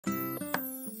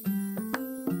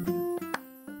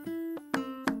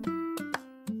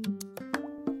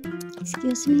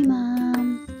Excuse me,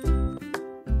 ma'am.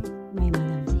 My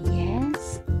madam say,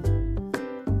 yes.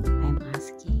 I'm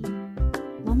asking,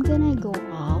 ma'am, can I go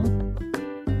out?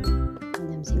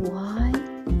 Madam say, why?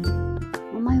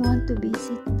 Ma'am, I want to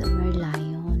visit the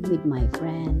merlion with my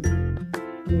friend.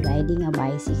 We're riding a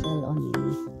bicycle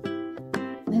only.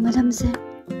 My madam said,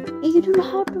 hey, you don't know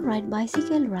how to ride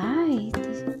bicycle, right?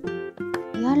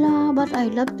 Yeah, la, but I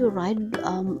love to ride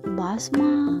bus,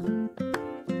 ma.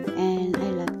 And I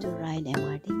love to ride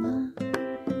MRT, ma.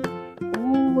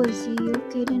 Oh, I see.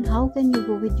 Okay, then how can you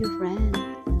go with your friend?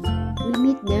 We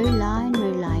meet there in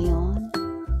merlion.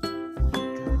 Oh my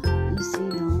God, you see,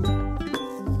 no?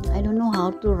 I don't know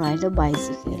how to ride a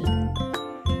bicycle.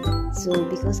 So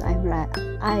because I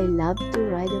love to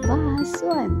ride a bus,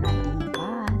 so I'm riding a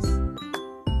bus.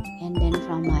 And then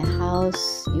from my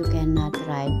house, you cannot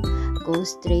go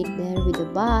straight there with the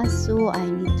bus, so I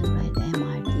need to ride the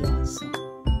MRT also.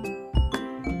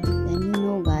 Then you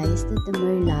know, guys, that the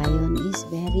merlion is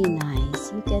very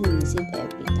nice. You can visit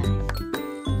every time.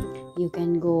 You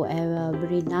can go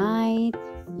every night.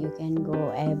 You can go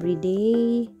every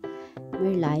day.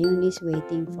 Merlion is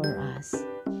waiting for us.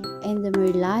 And the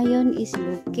merlion is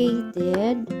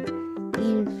located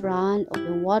in front of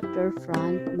the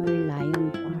waterfront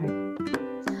Merlion Park.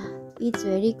 It's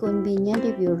very convenient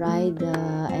if you ride the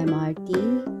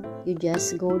MRT. You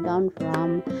just go down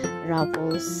from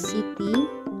Raffles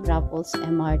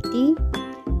MRT,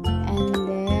 and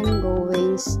then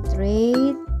going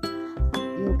straight,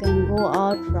 you can go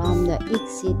out from the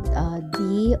exit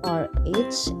D or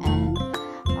H and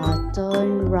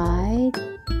turn right.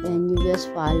 Then you just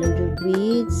follow the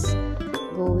bridge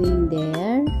going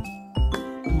there,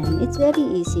 and it's very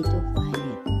easy to find it.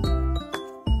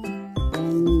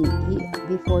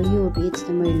 Before you reach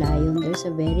the merlion, there's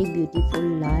a very beautiful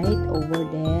light over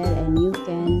there, and you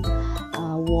can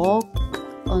walk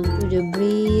onto the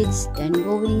bridge, then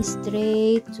going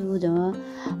straight to the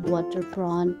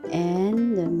waterfront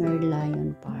and the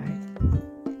merlion park.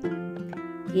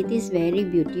 It is very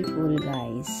beautiful,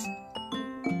 guys.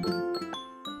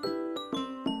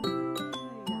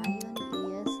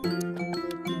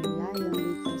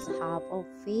 Merlion because half of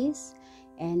fish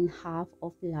and half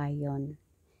of lion.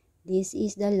 This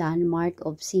is the landmark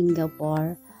of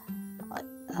Singapore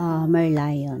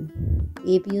merlion.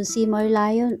 If you see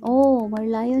merlion, oh,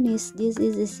 merlion this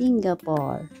is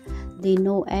Singapore. They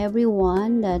know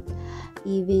everyone that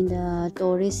even the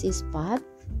tourist spot,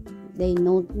 they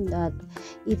know that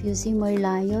if you see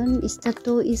merlion,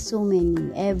 statue is so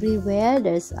many. Everywhere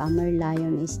there's a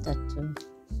merlion statue.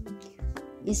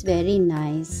 It's very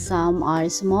nice. Some are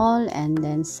small and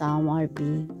then some are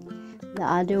big. The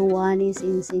other one is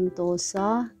in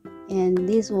Sentosa, and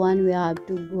this one we have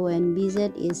to go and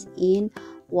visit is in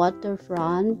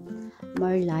waterfront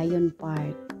Merlion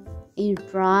Park, in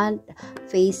front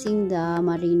facing the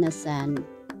Marina Sand.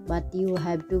 But you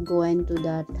have to go into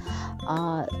that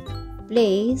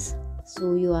place,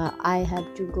 so I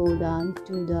have to go down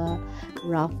to the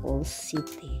Raffles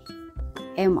City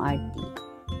MRT.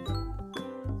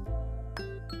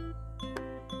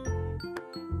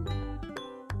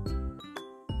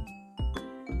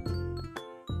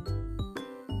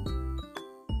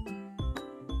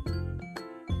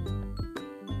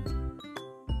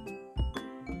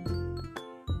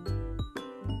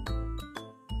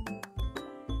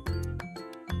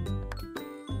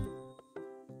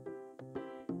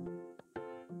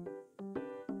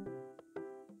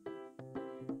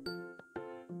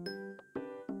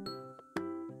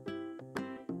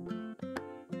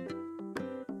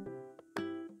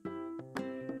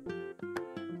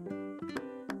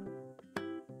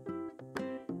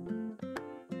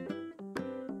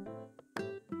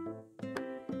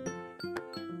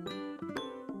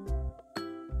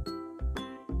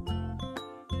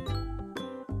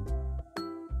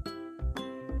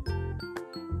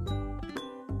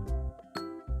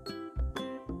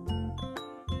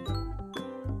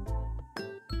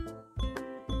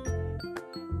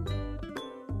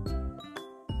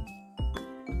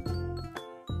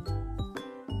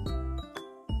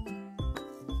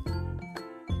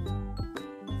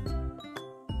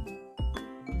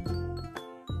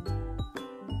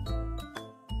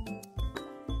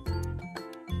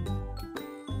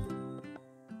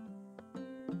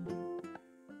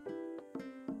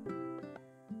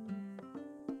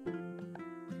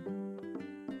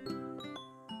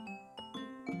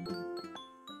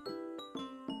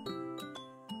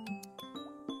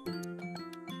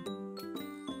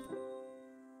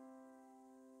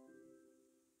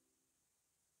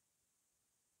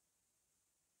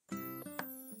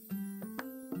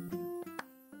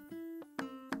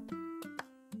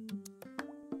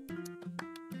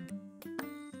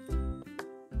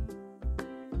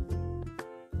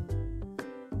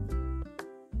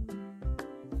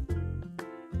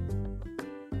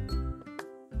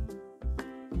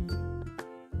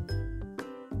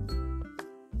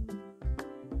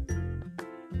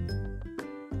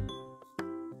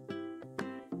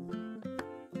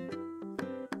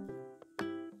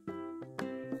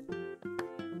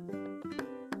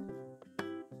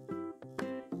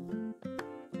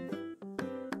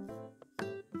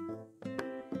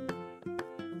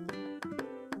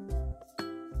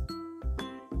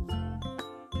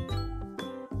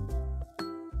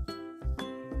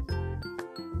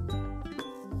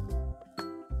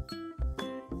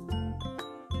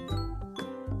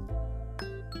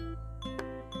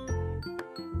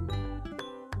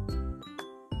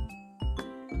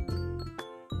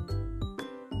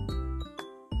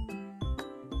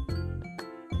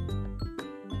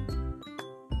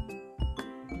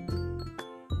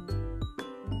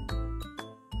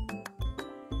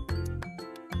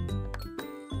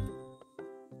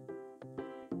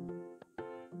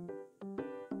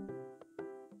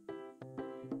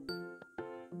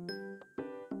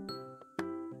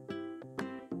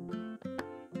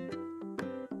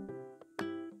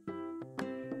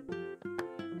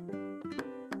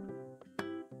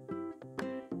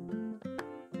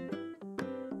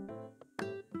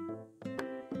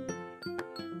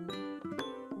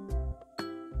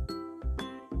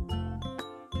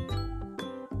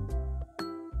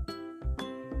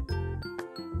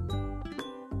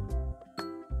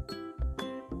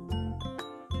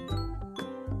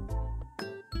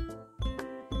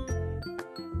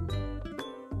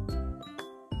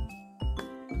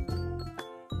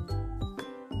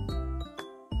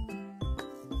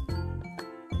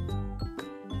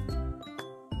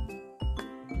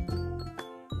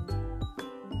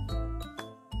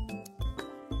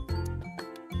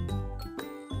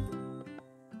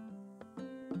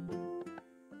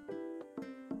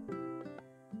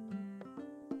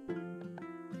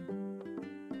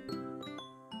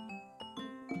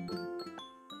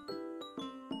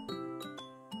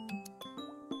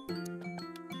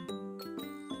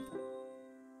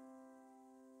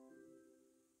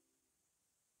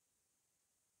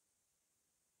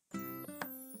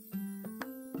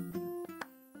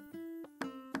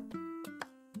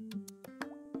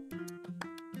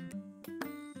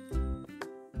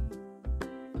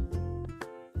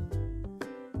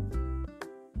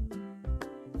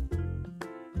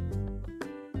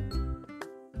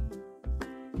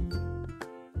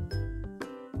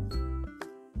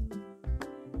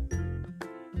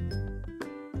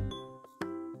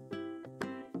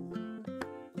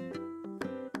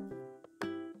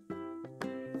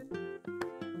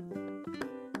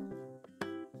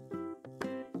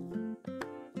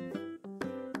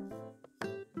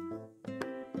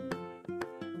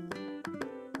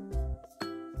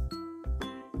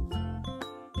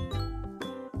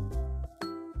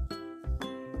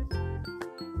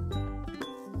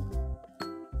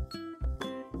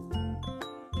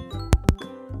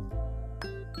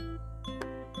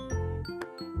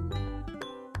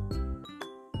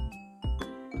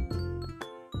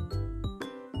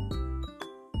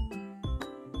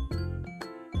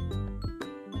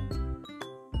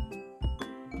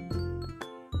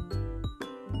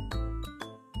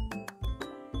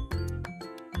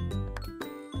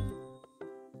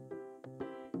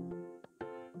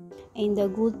 And the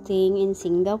good thing in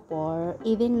Singapore,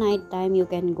 even nighttime you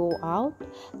can go out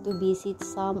to visit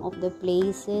some of the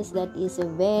places that is a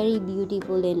very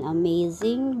beautiful and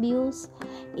amazing views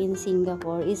in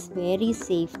Singapore. Is very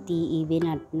safety even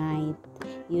at night.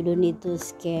 You don't need to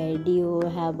scared. You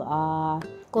have a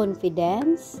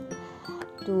confidence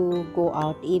to go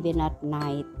out even at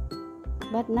night.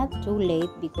 But not too late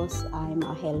because I'm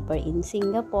a helper in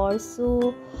Singapore,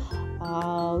 so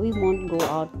we won't go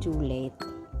out too late.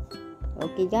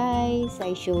 Okay guys,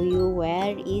 I show you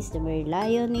where is the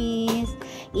merlion is.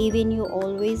 Even you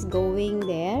always going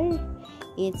there,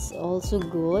 it's also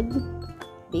good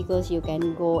because you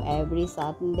can go every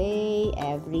Saturday,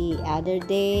 every other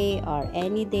day, or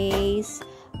any days,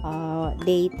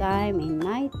 daytime and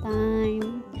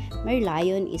nighttime.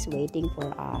 Merlion is waiting for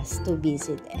us to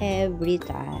visit every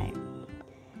time.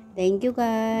 Thank you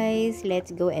guys.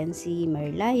 Let's go and see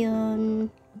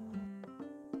merlion.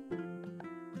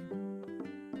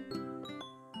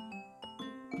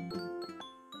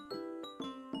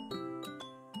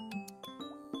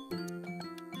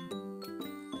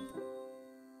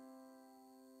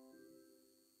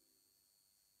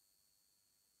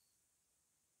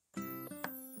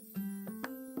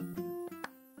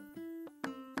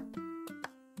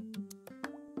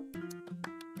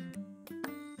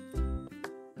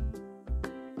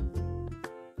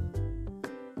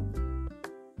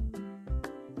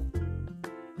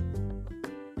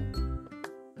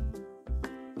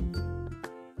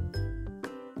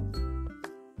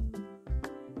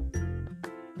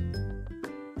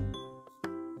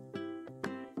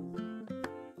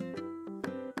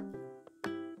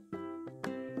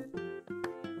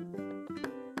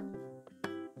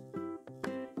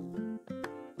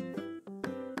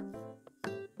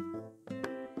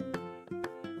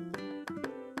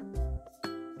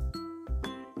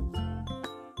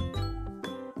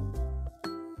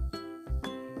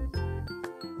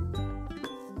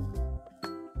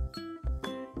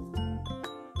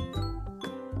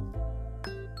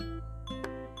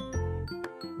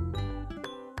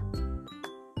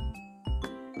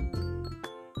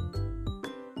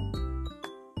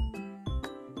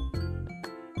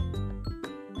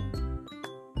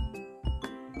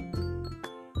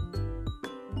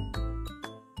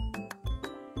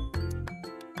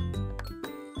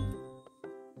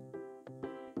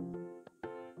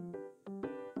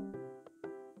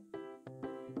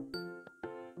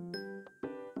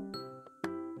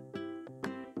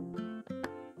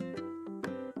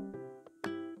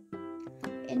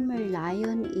 And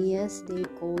merlion is, they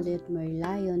call it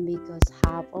merlion because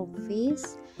half of fish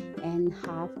and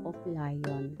half of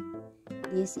lion.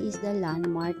 This is the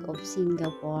landmark of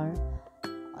Singapore,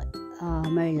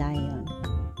 merlion.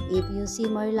 If you see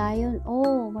merlion,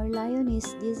 oh, merlion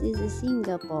is, this is a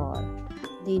Singapore.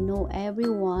 They know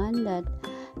everyone that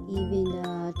even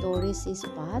the tourist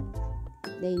spot,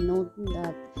 they know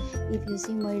that if you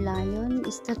see merlion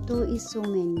statue is so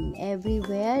many.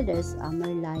 Everywhere there's a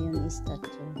merlion statue.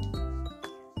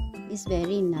 It's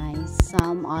very nice.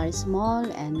 Some are small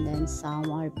and then some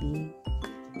are big.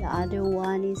 The other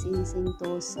one is in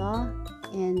Sentosa,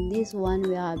 and this one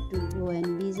we have to go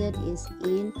and visit is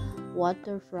in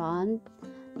Waterfront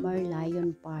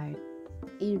Merlion Park.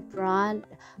 In front,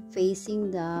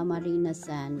 facing the Marina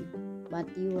Sand, but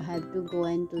you have to go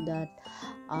into that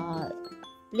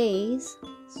place,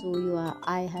 so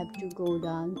I have to go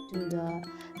down to the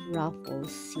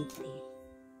Raffles City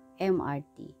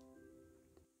MRT.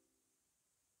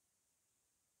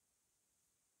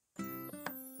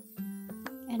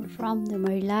 And from the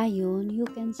merlion, you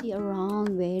can see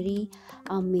around very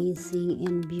amazing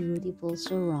and beautiful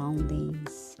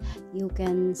surroundings. You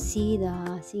can see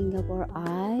the Singapore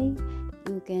Eye,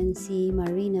 you can see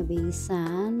Marina Bay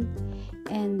Sand,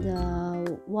 and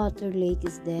the water lake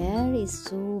is there. It's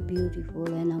so beautiful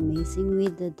and amazing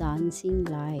with the dancing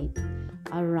light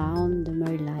around the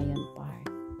Merlion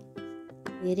Park.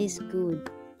 It is good.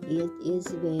 It is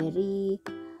very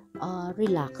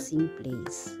relaxing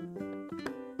place.